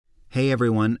Hey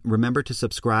everyone, remember to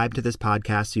subscribe to this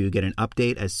podcast so you get an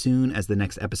update as soon as the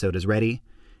next episode is ready.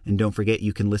 And don't forget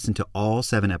you can listen to all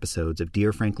 7 episodes of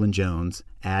Dear Franklin Jones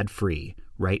ad-free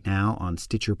right now on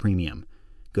Stitcher Premium.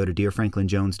 Go to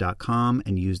dearfranklinjones.com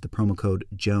and use the promo code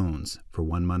JONES for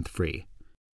 1 month free.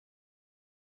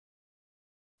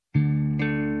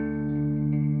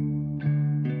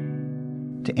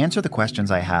 To answer the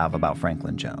questions I have about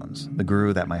Franklin Jones, the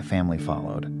guru that my family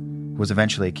followed, who was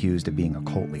eventually accused of being a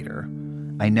cult leader,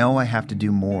 I know I have to do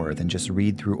more than just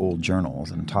read through old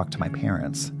journals and talk to my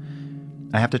parents.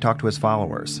 I have to talk to his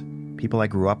followers, people I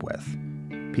grew up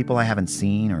with, people I haven't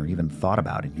seen or even thought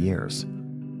about in years.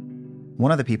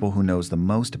 One of the people who knows the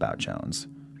most about Jones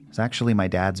is actually my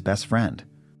dad's best friend.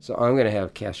 So I'm going to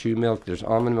have cashew milk. There's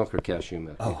almond milk or cashew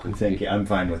milk? Oh, thank you. I'm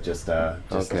fine with just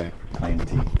okay. Plain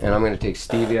tea. And I'm going to take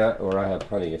stevia, or I have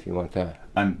honey if you want that.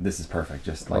 This is perfect.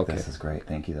 Just like Okay. This is great.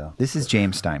 Thank you, though. This is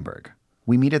James Steinberg.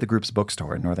 We meet at the group's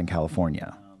bookstore in Northern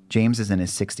California. James is in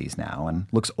his 60s now and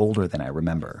looks older than I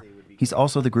remember. He's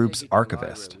also the group's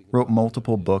archivist, wrote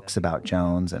multiple books about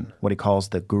Jones and what he calls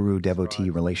the guru-devotee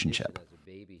relationship.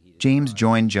 James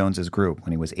joined Jones's group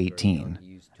when he was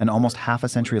 18, and almost half a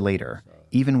century later,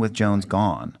 even with Jones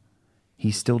gone,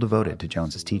 he's still devoted to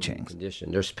Jones's teachings.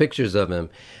 There's pictures of him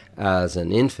as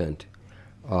an infant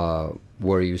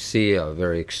where you see a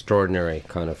very extraordinary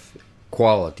kind of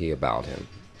quality about him.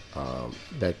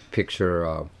 That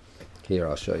picture, here,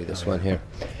 I'll show you this one here.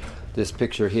 This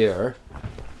picture here.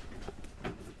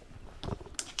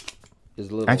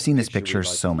 I've seen this picture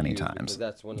so many times.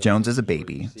 Jones is a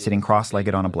baby, sitting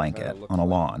cross-legged on a blanket, on a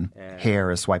lawn. Hair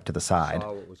is swiped to the side.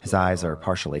 His eyes are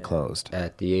partially closed.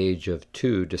 At the age of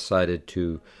 2, decided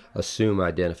to assume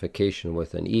identification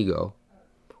with an ego,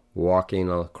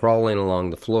 crawling along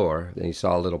the floor. And he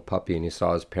saw a little puppy, and he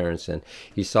saw his parents, and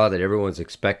he saw that everyone's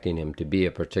expecting him to be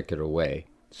a particular way.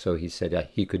 So he said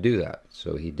he could do that.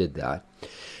 So he did that.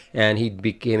 And he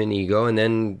became an ego, and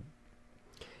then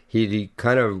he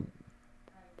kind of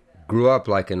grew up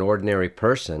like an ordinary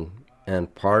person,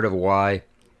 and part of why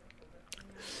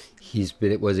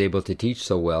was able to teach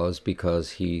so well is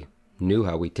because he knew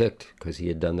how we ticked, because he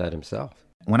had done that himself.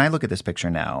 When I look at this picture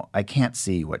now, I can't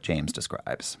see what James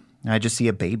describes. I just see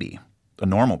a baby, a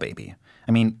normal baby.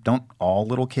 I mean, don't all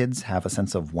little kids have a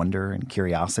sense of wonder and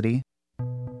curiosity?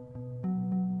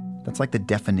 That's like the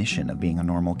definition of being a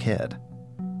normal kid.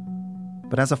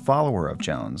 But as a follower of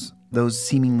Jones, those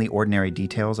seemingly ordinary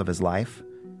details of his life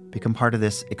become part of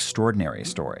this extraordinary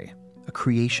story, a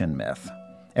creation myth.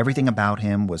 Everything about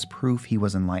him was proof he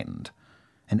was enlightened,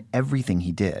 and everything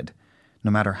he did,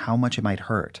 no matter how much it might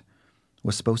hurt,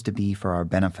 was supposed to be for our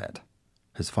benefit,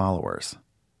 his followers.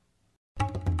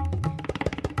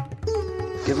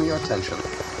 Give me your attention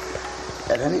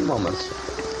at any moment,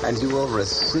 and you will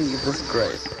receive this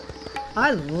grace.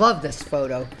 I love this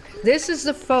photo. This is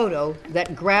the photo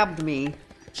that grabbed me.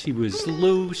 He was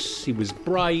loose, he was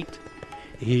bright,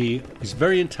 he was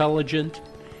very intelligent,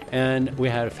 and we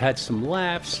have had some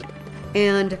laughs.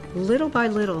 And little by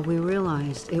little, we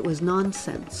realized it was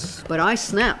nonsense. But I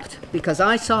snapped because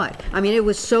I saw it. I mean, it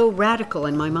was so radical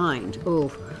in my mind.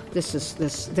 Oh,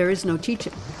 there is no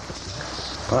teaching.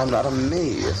 But I'm not a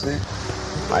me, you see?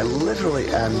 I literally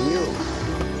am you.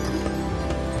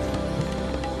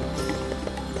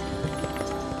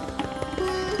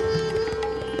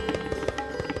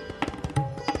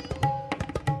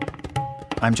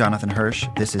 I'm Jonathan Hirsch.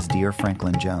 This is Dear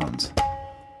Franklin Jones.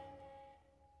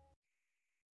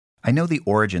 I know the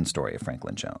origin story of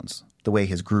Franklin Jones, the way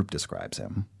his group describes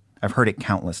him. I've heard it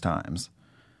countless times.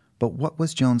 But what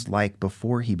was Jones like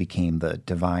before he became the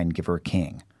divine giver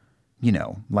king? You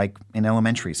know, like in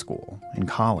elementary school, in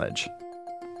college.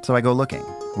 So I go looking,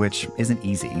 which isn't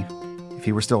easy. If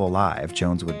he were still alive,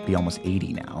 Jones would be almost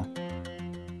 80 now.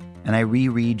 And I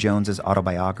reread Jones's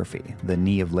autobiography, The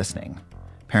Knee of Listening.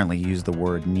 Apparently used the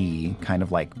word knee kind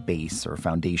of like base or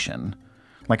foundation.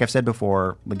 Like I've said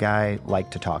before, the guy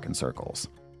liked to talk in circles.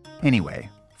 Anyway,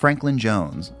 Franklin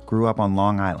Jones grew up on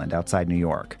Long Island outside New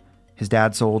York. His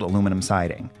dad sold aluminum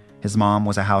siding. His mom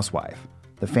was a housewife.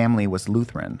 The family was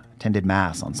Lutheran, attended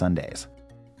Mass on Sundays.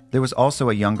 There was also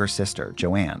a younger sister,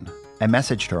 Joanne. I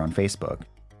messaged her on Facebook.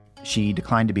 She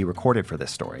declined to be recorded for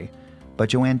this story, but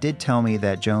Joanne did tell me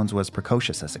that Jones was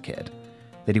precocious as a kid,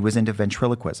 that he was into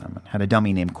ventriloquism and had a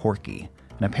dummy named Corky,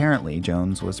 and apparently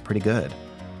Jones was pretty good.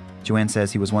 Joanne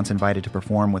says he was once invited to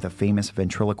perform with a famous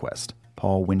ventriloquist,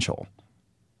 Paul Winchell.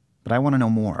 But I want to know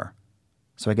more,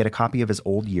 so I get a copy of his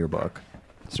old yearbook,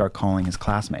 start calling his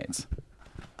classmates.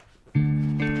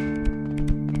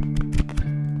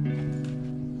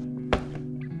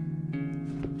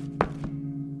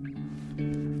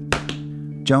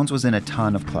 Jones was in a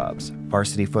ton of clubs: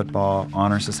 varsity football,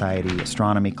 honor society,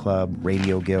 astronomy club,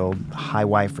 radio guild, High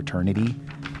Y fraternity,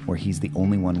 where he's the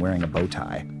only one wearing a bow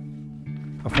tie.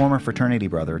 A former fraternity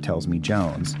brother tells me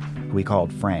Jones, who he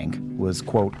called Frank, was,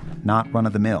 quote, not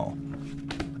run-of-the-mill.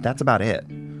 But that's about it.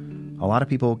 A lot of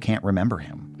people can't remember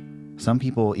him. Some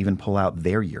people even pull out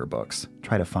their yearbooks,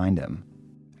 try to find him.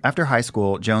 After high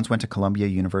school, Jones went to Columbia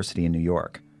University in New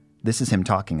York. This is him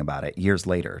talking about it years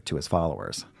later to his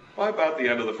followers. By about the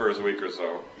end of the first week or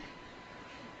so,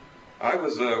 I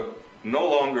was no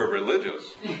longer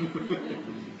religious.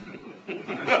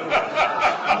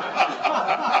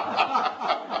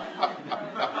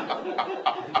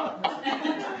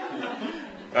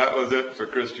 That was it for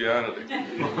Christianity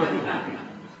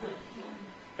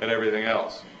and everything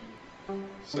else.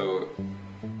 So,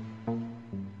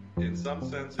 in some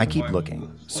sense, I keep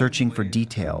looking, searching for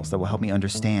details that will help me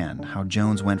understand how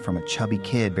Jones went from a chubby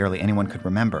kid barely anyone could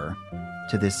remember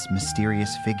to this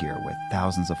mysterious figure with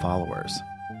thousands of followers.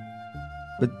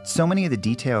 But so many of the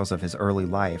details of his early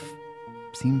life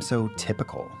seem so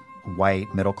typical. A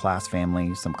white, middle-class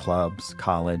family, some clubs,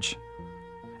 college.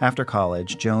 After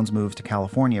college, Jones moves to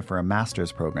California for a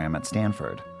master's program at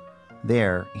Stanford.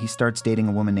 There, he starts dating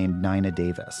a woman named Nina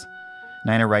Davis.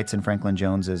 Nina writes in Franklin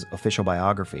Jones's official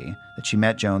biography that she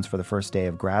met Jones for the first day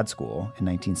of grad school in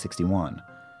 1961.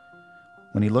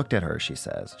 When he looked at her, she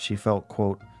says, she felt,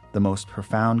 quote, the most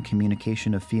profound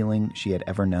communication of feeling she had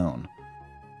ever known.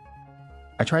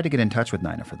 I tried to get in touch with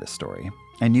Nina for this story.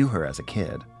 I knew her as a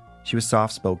kid. She was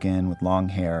soft-spoken with long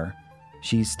hair.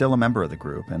 She's still a member of the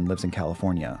group and lives in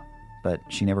California, but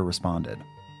she never responded.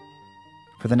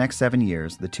 For the next 7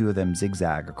 years, the two of them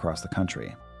zigzag across the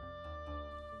country.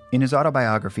 In his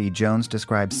autobiography, Jones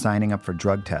describes signing up for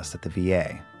drug tests at the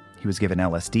VA. He was given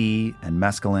LSD and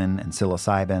mescaline and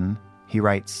psilocybin. He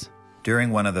writes,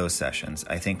 during one of those sessions,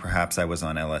 I think perhaps I was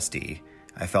on LSD,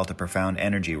 I felt a profound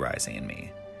energy rising in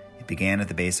me. It began at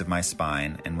the base of my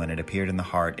spine, and when it appeared in the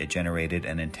heart, it generated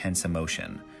an intense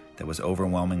emotion that was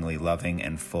overwhelmingly loving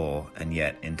and full, and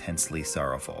yet intensely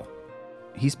sorrowful.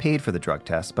 He's paid for the drug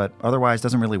test, but otherwise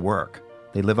doesn't really work.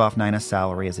 They live off Nina's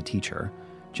salary as a teacher.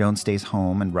 Jones stays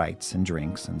home and writes and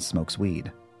drinks and smokes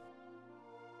weed.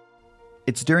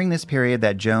 It's during this period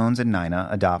that Jones and Nina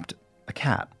adopt a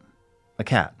cat. A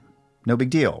cat. No big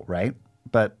deal, right?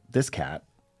 But this cat,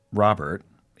 Robert,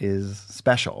 is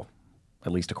special,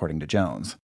 at least according to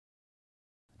Jones.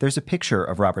 There's a picture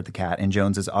of Robert the cat in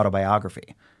Jones's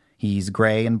autobiography. He's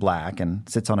gray and black and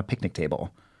sits on a picnic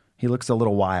table. He looks a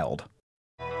little wild.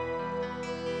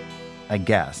 I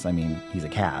guess, he's a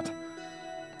cat.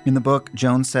 In the book,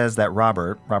 Jones says that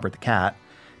Robert the cat,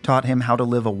 taught him how to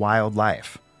live a wild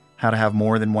life, how to have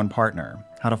more than one partner,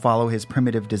 how to follow his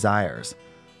primitive desires.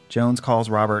 Jones calls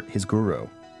Robert his guru,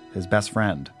 his best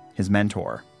friend, his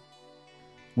mentor.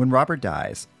 When Robert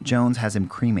dies, Jones has him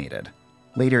cremated.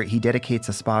 Later, he dedicates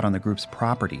a spot on the group's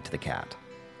property to the cat,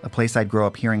 a place I'd grow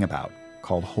up hearing about,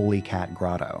 called Holy Cat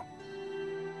Grotto.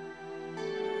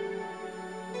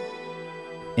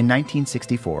 In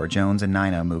 1964, Jones and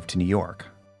Nina moved to New York.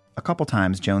 A couple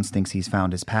times, Jones thinks he's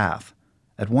found his path.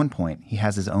 At one point, he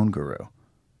has his own guru,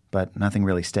 but nothing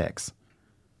really sticks.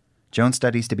 Jones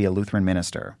studies to be a Lutheran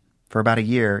minister. For about a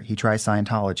year, he tries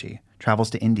Scientology, travels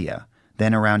to India,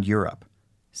 then around Europe,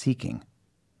 seeking.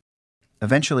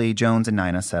 Eventually, Jones and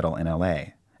Nina settle in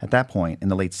L.A. At that point, in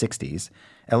the late 60s,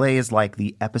 L.A. is like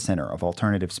the epicenter of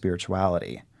alternative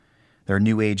spirituality. There are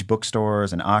New Age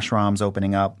bookstores and ashrams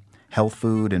opening up. Health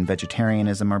food and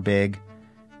vegetarianism are big.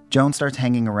 Jones starts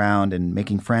hanging around and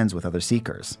making friends with other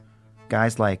seekers.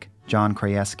 Guys like John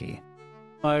Krajewski.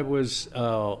 I was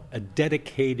a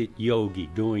dedicated yogi,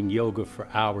 doing yoga for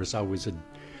hours. I was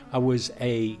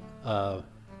a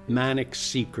manic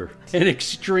seeker, an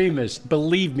extremist.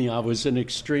 Believe me, I was an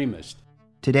extremist.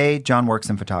 Today, John works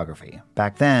in photography.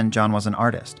 Back then, John was an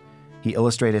artist. He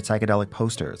illustrated psychedelic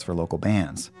posters for local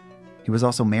bands. He was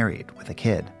also married with a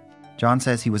kid. John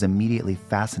says he was immediately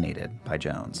fascinated by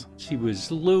Jones. He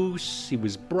was loose, he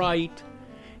was bright,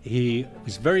 he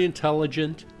was very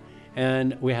intelligent,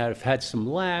 and we have had some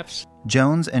laughs.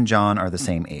 Jones and John are the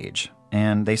same age,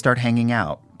 and they start hanging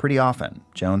out pretty often.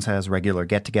 Jones has regular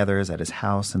get-togethers at his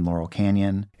house in Laurel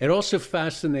Canyon. It also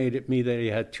fascinated me that he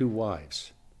had two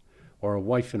wives, or a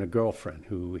wife and a girlfriend,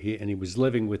 and he was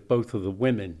living with both of the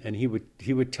women, and he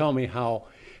would tell me how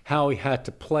he had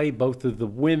to play both of the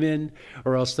women,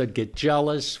 or else they'd get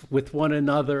jealous with one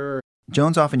another.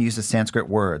 Jones often uses Sanskrit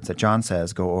words that John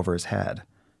says go over his head.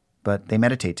 But they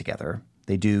meditate together.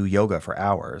 They do yoga for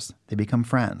hours. They become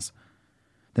friends.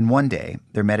 Then one day,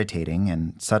 they're meditating,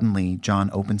 and suddenly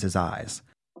John opens his eyes.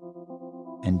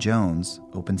 And Jones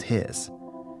opens his.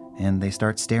 and they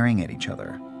start staring at each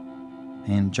other.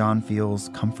 And John feels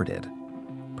comforted,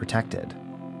 protected,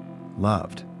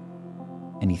 loved.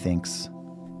 And he thinks,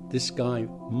 this guy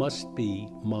must be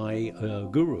my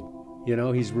guru. You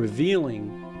know, he's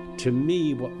revealing to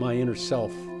me what my inner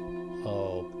self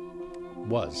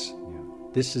was.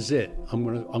 This is it. I'm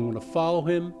gonna follow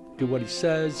him, do what he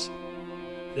says.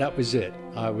 That was it.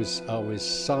 I was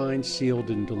signed, sealed,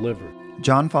 and delivered.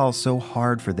 John falls so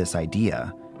hard for this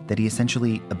idea that he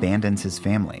essentially abandons his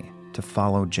family to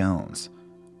follow Jones.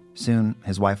 Soon,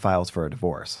 his wife files for a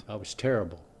divorce. I was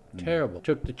terrible. Terrible.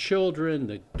 Took the children,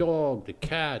 the dog, the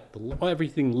cat,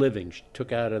 everything living she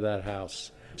took out of that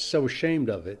house. So ashamed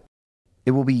of it.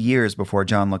 It will be years before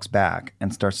John looks back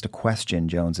and starts to question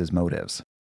Jones's motives.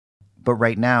 But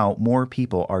right now, more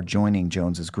people are joining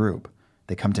Jones's group.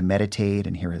 They come to meditate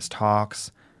and hear his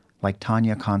talks, like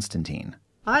Tanya Constantine.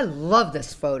 I love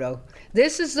this photo.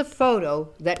 This is the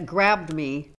photo that grabbed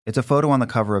me. It's a photo on the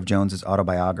cover of Jones's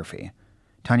autobiography.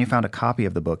 Tanya found a copy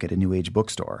of the book at a New Age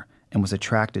bookstore and was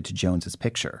attracted to Jones's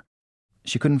picture.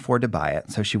 She couldn't afford to buy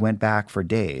it, so she went back for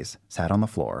days, sat on the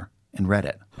floor, and read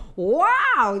it.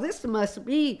 Wow, this must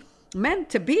be meant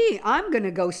to be. I'm going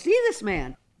to go see this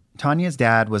man. Tanya's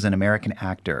dad was an American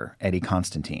actor, Eddie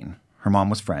Constantine. Her mom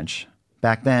was French.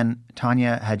 Back then,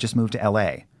 Tanya had just moved to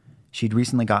L.A. She'd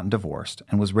recently gotten divorced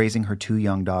and was raising her 2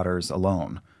 young daughters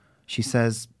alone. She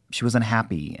says she was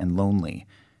unhappy and lonely.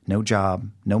 No job,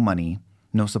 no money,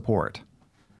 no support.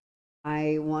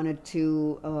 I wanted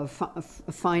to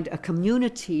find a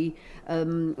community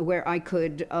where I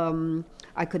could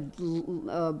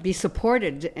be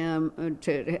supported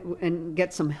and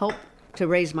get some help to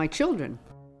raise my children.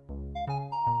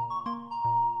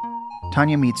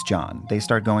 Tanya meets John. They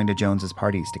start going to Jones's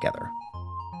parties together.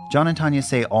 John and Tanya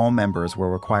say all members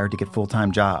were required to get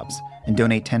full-time jobs and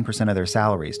donate 10% of their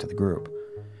salaries to the group.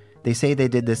 They say they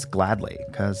did this gladly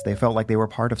because they felt like they were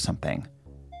part of something.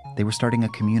 They were starting a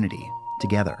community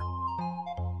together.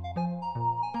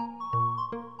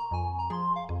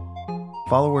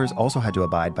 Followers also had to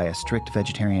abide by a strict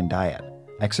vegetarian diet,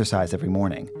 exercise every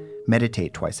morning,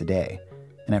 meditate twice a day.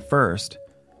 And at first,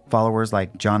 followers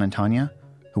like John and Tanya,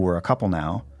 who were a couple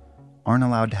now, aren't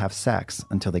allowed to have sex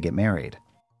until they get married.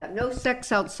 No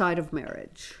sex outside of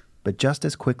marriage. But just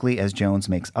as quickly as Jones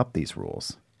makes up these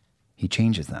rules, he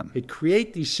changes them. It'd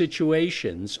create these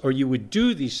situations, or you would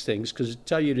do these things because it'd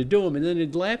tell you to do them, and then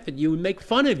it'd laugh at you and make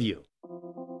fun of you.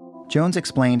 Jones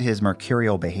explained his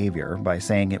mercurial behavior by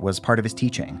saying it was part of his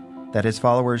teaching, that his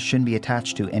followers shouldn't be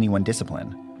attached to any one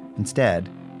discipline. Instead,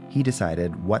 he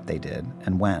decided what they did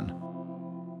and when.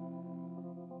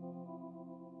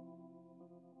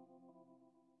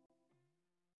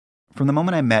 From the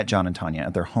moment I met John and Tanya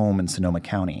at their home in Sonoma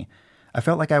County, I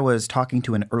felt like I was talking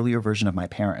to an earlier version of my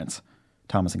parents,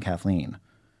 Thomas and Kathleen.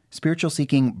 Spiritual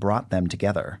seeking brought them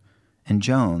together, and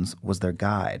Jones was their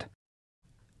guide.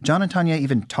 John and Tanya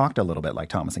even talked a little bit like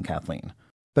Thomas and Kathleen,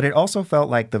 but it also felt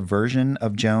like the version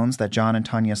of Jones that John and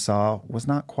Tanya saw was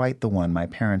not quite the one my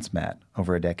parents met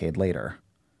over a decade later.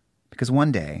 Because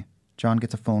one day, John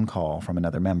gets a phone call from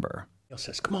another member. He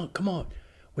says, come on,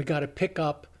 we got to pick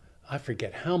up, I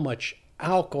forget how much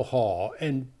alcohol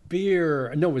and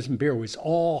beer. No, it wasn't beer. It was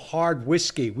all hard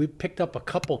whiskey. We picked up a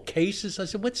couple cases. I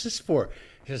said, what's this for?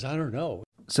 He says, I don't know.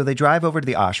 So they drive over to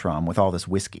the ashram with all this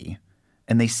whiskey,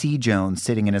 and they see Jones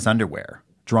sitting in his underwear,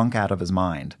 drunk out of his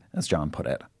mind, as John put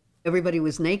it. Everybody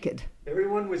was naked.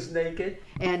 Everyone was naked.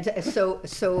 And so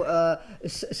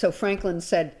Franklin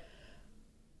said,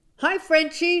 "Hi,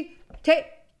 Frenchie,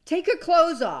 take your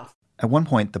clothes off." At one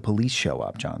point, the police show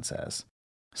up, John says.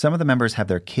 Some of the members have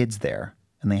their kids there,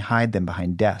 and they hide them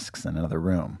behind desks in another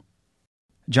room.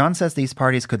 John says these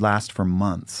parties could last for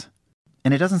months.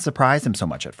 And it doesn't surprise him so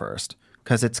much at first,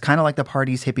 because it's kind of like the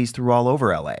parties hippies threw all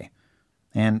over L.A.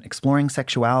 And exploring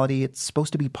sexuality, it's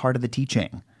supposed to be part of the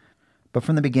teaching. But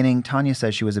from the beginning, Tanya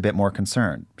says she was a bit more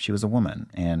concerned. She was a woman,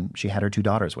 and she had her 2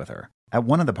 daughters with her. At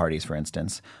one of the parties, for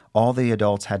instance, all the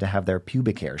adults had to have their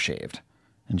pubic hair shaved.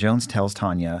 And Jones tells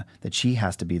Tanya that she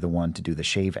has to be the one to do the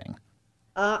shaving.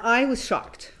 I was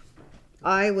shocked.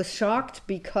 I was shocked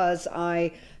because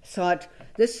I thought,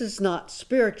 this is not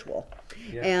spiritual.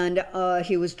 Yeah. And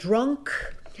he was drunk,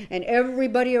 and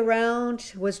everybody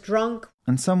around was drunk.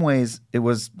 In some ways, it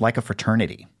was like a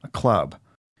fraternity, a club.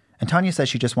 And Tanya says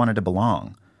she just wanted to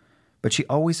belong. But she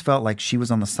always felt like she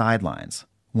was on the sidelines,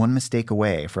 one mistake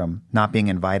away from not being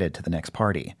invited to the next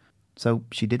party. So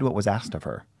she did what was asked of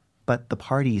her. But the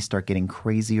parties start getting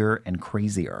crazier and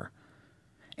crazier.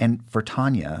 And for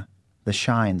Tanya, the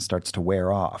shine starts to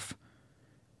wear off.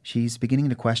 She's beginning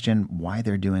to question why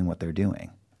they're doing what they're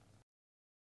doing.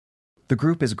 The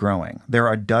group is growing. There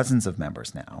are dozens of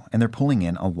members now, and they're pulling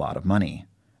in a lot of money.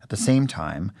 At the same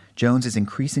time, Jones is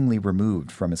increasingly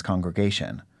removed from his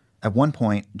congregation. At one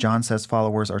point, John says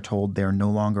followers are told they're no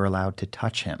longer allowed to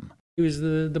touch him. He was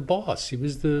the boss. He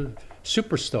was the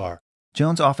superstar.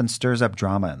 Jones often stirs up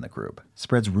drama in the group,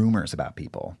 spreads rumors about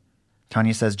people.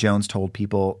 Tanya says Jones told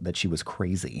people that she was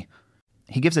crazy.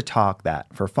 He gives a talk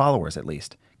that, for followers at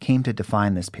least, came to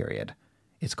define this period.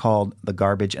 It's called The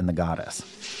Garbage and the Goddess.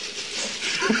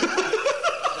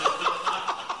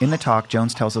 In the talk,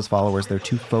 Jones tells his followers they're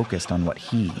too focused on what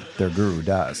he, their guru,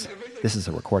 does. This is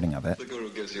a recording of it. The guru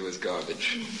gives you his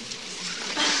garbage.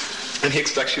 And he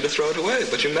expects you to throw it away,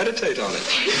 but you meditate on it.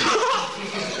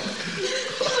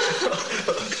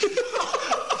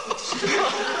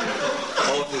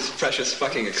 All of his precious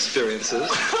fucking experiences.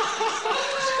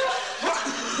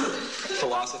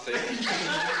 Philosophy.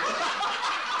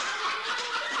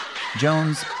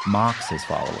 Jones mocks his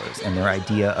followers and their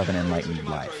idea of an enlightened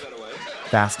life.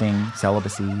 Fasting,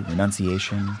 celibacy,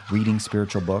 renunciation, reading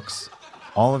spiritual books,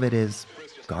 all of it is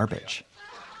garbage.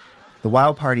 The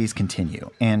wild parties continue,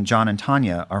 and John and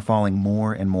Tanya are falling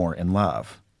more and more in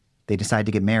love. They decide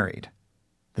to get married.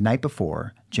 The night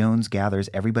before, Jones gathers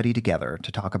everybody together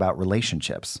to talk about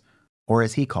relationships, or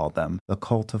as he called them, the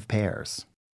cult of pairs.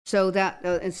 So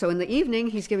in the evening,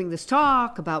 he's giving this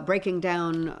talk about breaking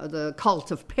down the cult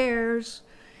of pairs,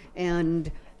 and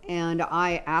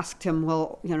I asked him,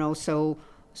 well, so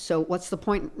what's the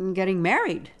point in getting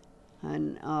married?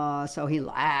 And so he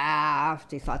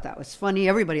laughed. He thought that was funny.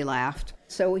 Everybody laughed.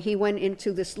 So he went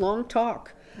into this long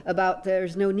talk about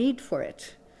there's no need for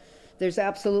it. There's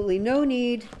absolutely no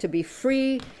need. To be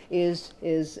free is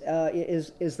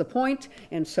the point,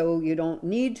 and so you don't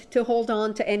need to hold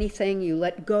on to anything. You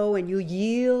let go and you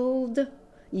yield.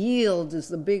 Yield was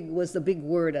the big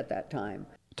word at that time.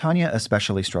 Tanya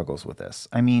especially struggles with this.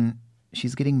 I mean,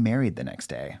 she's getting married the next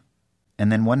day.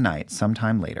 And then one night,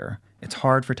 sometime later, it's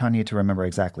hard for Tanya to remember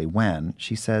exactly when,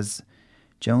 she says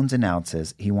Jones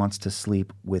announces he wants to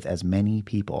sleep with as many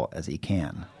people as he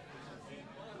can.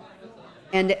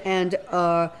 And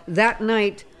that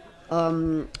night,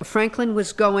 Franklin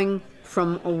was going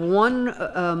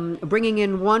from bringing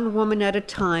in one woman at a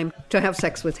time to have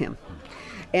sex with him.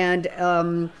 And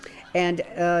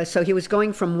so he was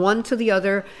going from one to the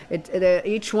other.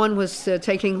 Each one was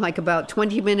taking like about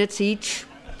 20 minutes each.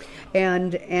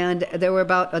 And there were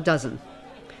about a dozen,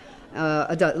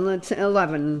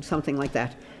 11, something like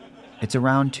that. It's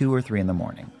around 2 or 3 in the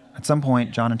morning. At some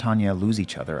point, John and Tanya lose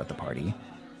each other at the party,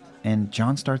 and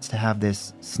John starts to have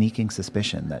this sneaking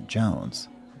suspicion that Jones,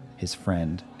 his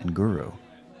friend and guru,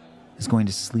 is going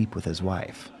to sleep with his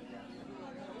wife.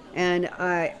 And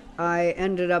I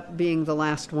ended up being the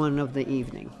last one of the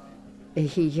evening.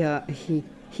 He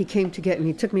came to get me.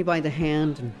 He took me by the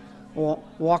hand and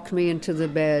walked me into the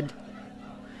bed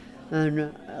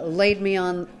and laid me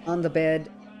on the bed.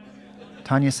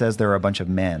 Tanya says there are a bunch of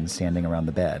men standing around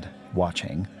the bed,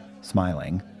 watching,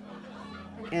 smiling.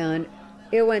 And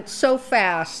it went so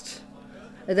fast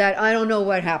that I don't know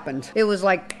what happened. It was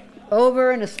like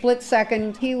over in a split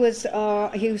second. He was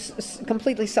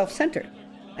completely self-centered.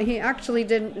 He actually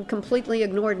completely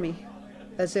ignored me,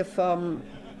 as if he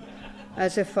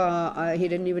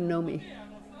didn't even know me.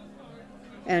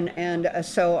 And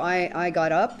so I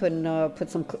got up and put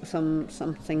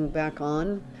something back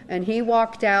on, and he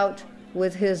walked out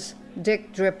with his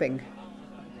dick dripping.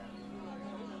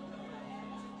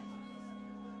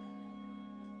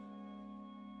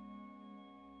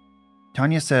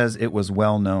 Tanya says it was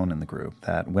well known in the group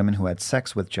that women who had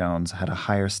sex with Jones had a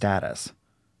higher status.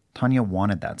 Tanya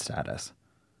wanted that status.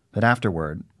 But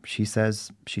afterward, she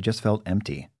says she just felt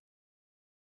empty.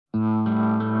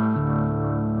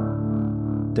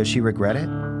 Does she regret it?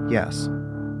 Yes.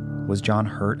 Was John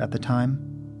hurt at the time?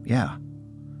 Yeah.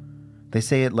 They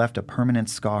say it left a permanent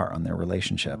scar on their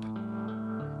relationship.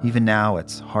 Even now,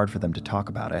 it's hard for them to talk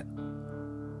about it.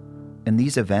 And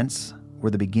these events were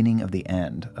the beginning of the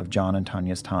end of John and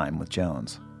Tanya's time with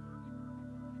Jones.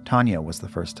 Tanya was the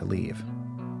first to leave.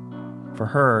 For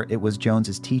her, it was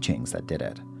Jones's teachings that did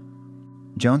it.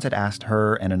 Jones had asked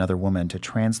her and another woman to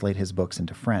translate his books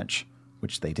into French,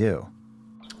 which they do.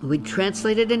 We'd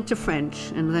translate it into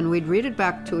French, and then we'd read it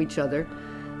back to each other,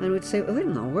 and we'd say, what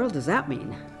in the world does that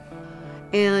mean?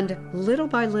 And little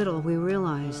by little, we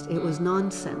realized it was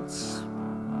nonsense.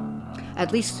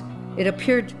 At least it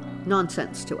appeared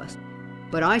nonsense to us.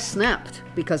 But I snapped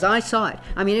because I saw it.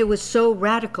 I mean, it was so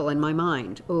radical in my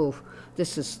mind. Oh,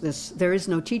 there is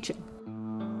no teaching.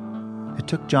 It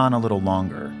took John a little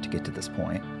longer to get to this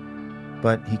point,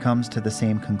 but he comes to the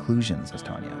same conclusions as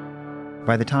Tanya.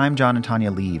 By the time John and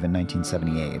Tanya leave in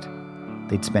 1978,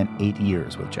 They'd spent 8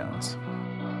 years with Jones.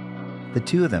 The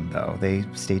two of them, though, they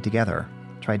stayed together,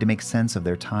 tried to make sense of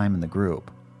their time in the group,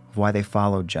 of why they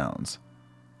followed Jones,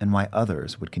 and why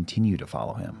others would continue to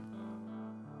follow him.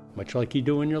 Much like you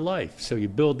do in your life. So you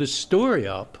build this story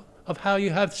up of how you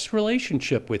have this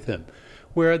relationship with him,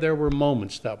 where there were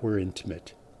moments that were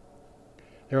intimate.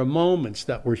 There are moments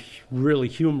that were really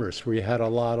humorous, where you had a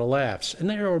lot of laughs. And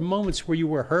there are moments where you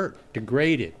were hurt,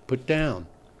 degraded, put down.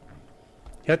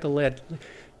 You have to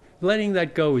letting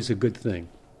that go is a good thing.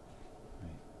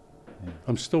 Yeah.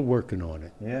 I'm still working on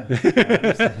it. Yeah.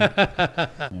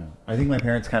 I think my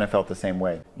parents kind of felt the same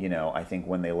way. I think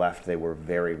when they left, they were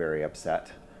very, very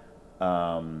upset.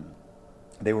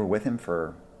 They were with him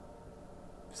for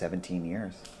 17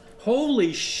 years.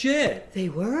 Holy shit! They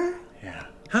were? Yeah.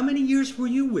 How many years were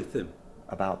you with him?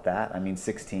 About that.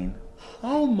 16.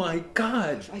 Oh my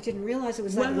God. I didn't realize it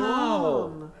was that Wow.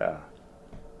 long. Yeah.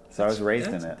 So I was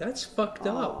raised in it. That's fucked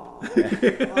up.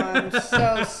 Oh, I'm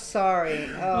so sorry.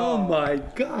 Oh my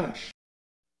gosh.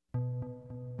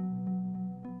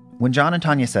 When John and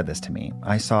Tanya said this to me,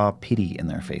 I saw pity in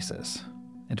their faces.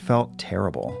 It felt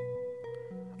terrible.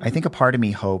 I think a part of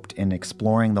me hoped in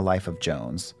exploring the life of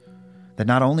Jones that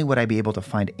not only would I be able to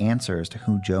find answers to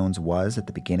who Jones was at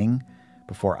the beginning,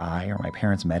 before I or my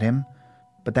parents met him,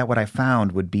 but that what I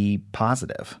found would be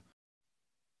positive.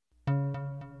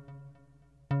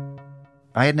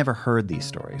 I had never heard these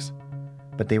stories,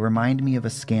 but they remind me of a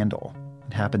scandal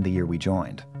that happened the year we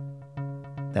joined.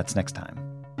 That's next time.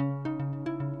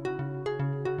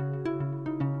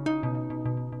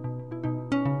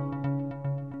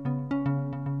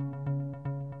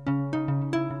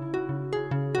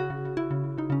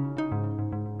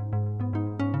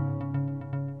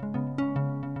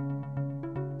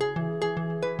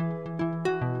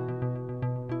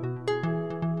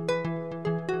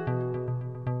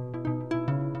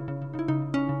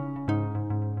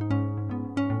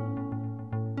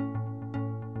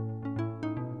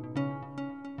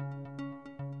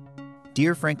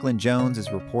 Dear Franklin Jones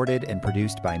is reported and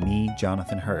produced by me,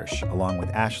 Jonathan Hirsch, along with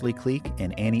Ashley Cleek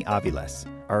and Annie Aviles.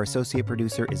 Our associate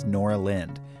producer is Nora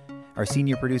Lind. Our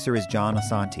senior producer is John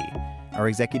Asante. Our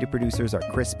executive producers are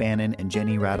Chris Bannon and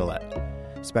Jenny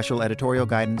Radelet. Special editorial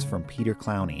guidance from Peter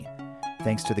Clowney.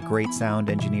 Thanks to the great sound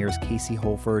engineers Casey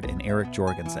Holford and Eric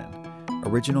Jorgensen.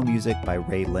 Original music by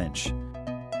Ray Lynch.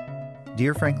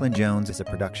 Dear Franklin Jones is a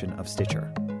production of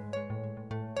Stitcher.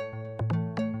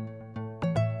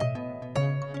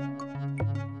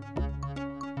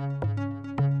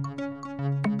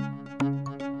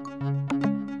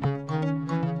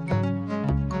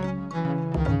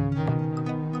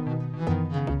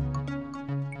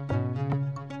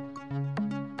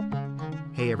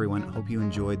 Hey everyone, hope you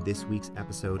enjoyed this week's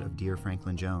episode of Dear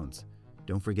Franklin Jones.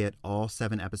 Don't forget, all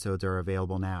 7 episodes are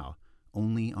available now,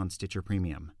 only on Stitcher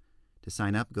Premium. To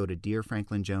sign up, go to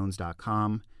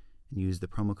dearfranklinjones.com and use the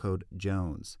promo code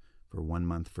JONES for 1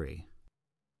 month free.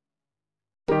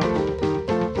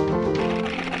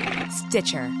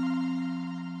 Stitcher.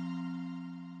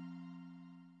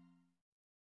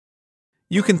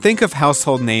 You can think of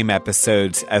household name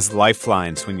episodes as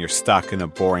lifelines when you're stuck in a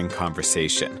boring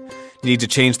conversation. Need to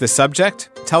change the subject?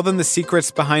 Tell them the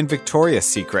secrets behind Victoria's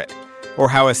Secret, or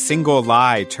how a single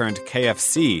lie turned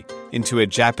KFC into a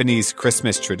Japanese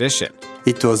Christmas tradition.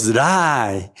 It was a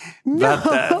lie, but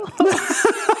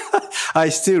I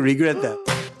still regret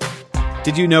that.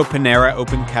 Did you know Panera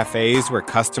opened cafes where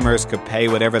customers could pay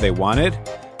whatever they wanted?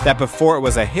 That before it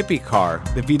was a hippie car,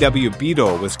 the VW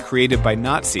Beetle was created by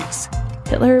Nazis.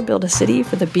 Hitler built a city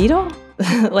for the Beetle?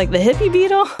 Like the hippie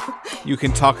Beetle? You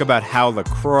can talk about how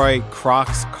LaCroix,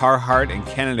 Crocs, Carhartt, and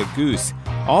Canada Goose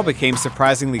all became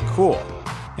surprisingly cool.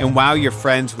 And wow your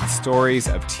friends with stories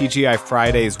of TGI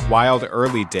Friday's wild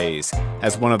early days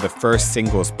as one of the first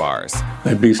singles bars.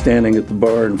 I'd be standing at the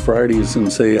bar on Fridays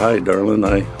and say, "Hi, darling,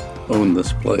 I own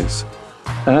this place."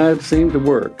 It seemed to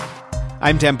work.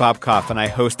 I'm Dan Bobkoff, and I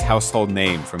host Household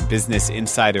Name from Business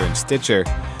Insider and Stitcher.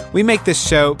 We make this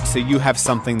show so you have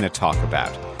something to talk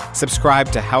about. Subscribe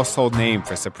to Household Name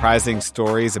for surprising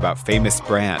stories about famous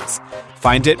brands.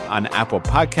 Find it on Apple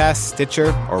Podcasts, Stitcher,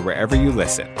 or wherever you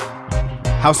listen.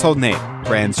 Household Name.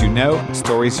 Brands you know,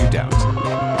 stories you don't.